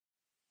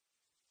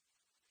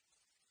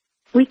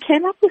We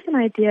came up with an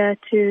idea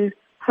to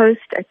host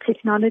a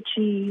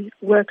technology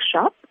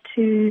workshop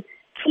to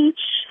teach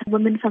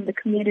women from the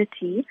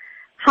community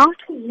how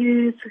to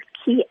use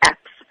key apps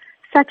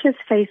such as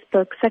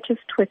Facebook, such as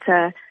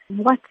Twitter,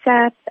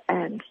 WhatsApp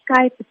and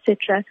Skype,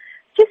 etc.,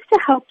 just to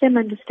help them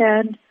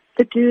understand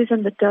the do's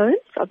and the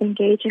don'ts of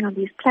engaging on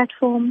these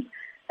platforms,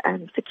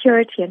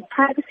 security and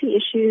privacy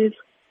issues,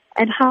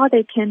 and how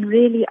they can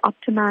really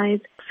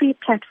optimize free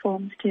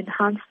platforms to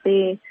enhance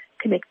their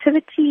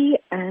connectivity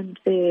and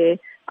their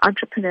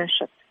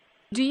entrepreneurship.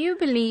 Do you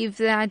believe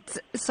that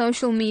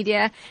social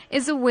media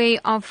is a way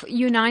of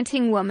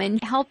uniting women,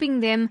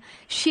 helping them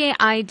share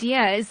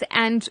ideas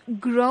and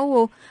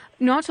grow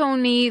not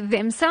only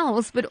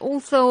themselves, but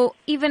also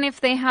even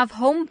if they have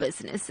home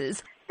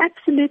businesses?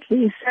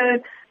 Absolutely.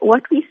 So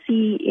what we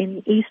see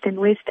in East and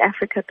West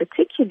Africa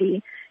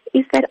particularly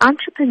is that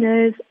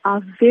entrepreneurs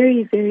are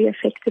very, very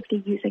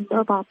effectively using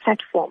mobile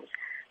platforms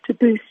to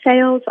boost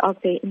sales of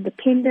their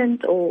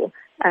independent or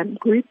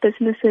group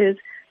businesses,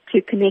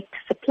 to connect to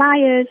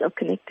suppliers or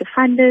connect to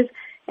funders,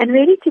 and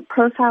really to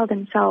profile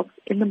themselves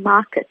in the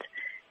market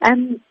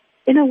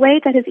in a way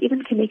that has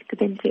even connected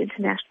them to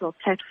international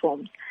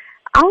platforms.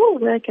 Our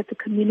work at the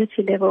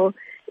community level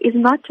is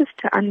not just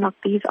to unlock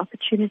these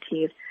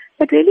opportunities,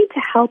 but really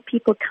to help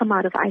people come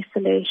out of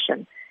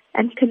isolation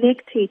and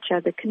connect to each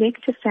other,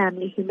 connect to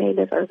family who may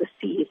live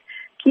overseas,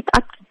 keep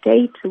up to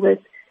date with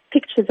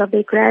pictures of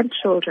their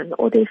grandchildren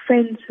or their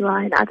friends who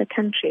are in other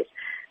countries.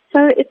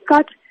 So it's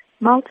got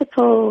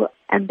multiple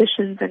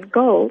ambitions and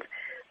goals,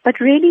 but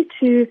really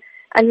to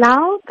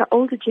allow the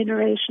older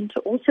generation to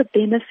also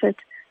benefit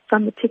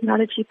from the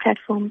technology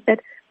platforms that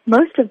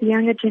most of the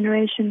younger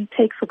generation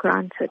take for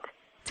granted.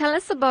 Tell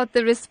us about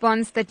the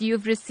response that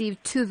you've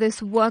received to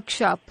this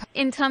workshop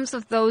in terms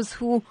of those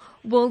who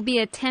will be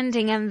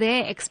attending and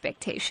their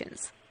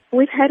expectations.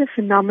 We've had a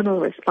phenomenal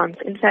response.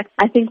 In fact,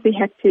 I think we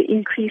had to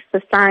increase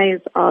the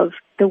size of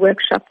the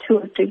workshop 2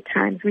 or 3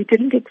 times. We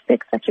didn't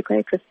expect such a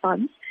great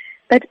response.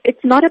 But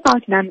it's not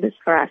about numbers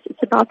for us.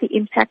 It's about the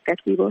impact that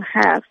we will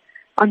have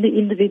on the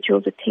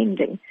individuals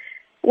attending.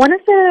 One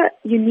of the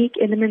unique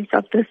elements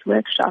of this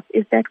workshop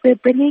is that we're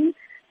bringing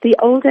the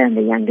older and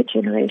the younger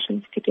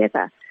generations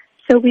together.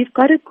 So we've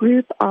got a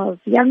group of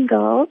young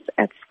girls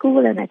at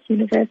school and at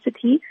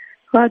university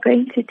who are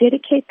going to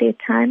dedicate their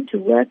time to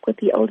work with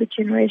the older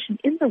generation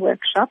in the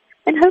workshop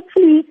and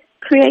hopefully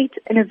create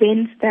an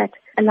event that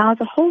allows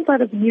a whole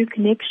lot of new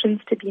connections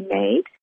to be made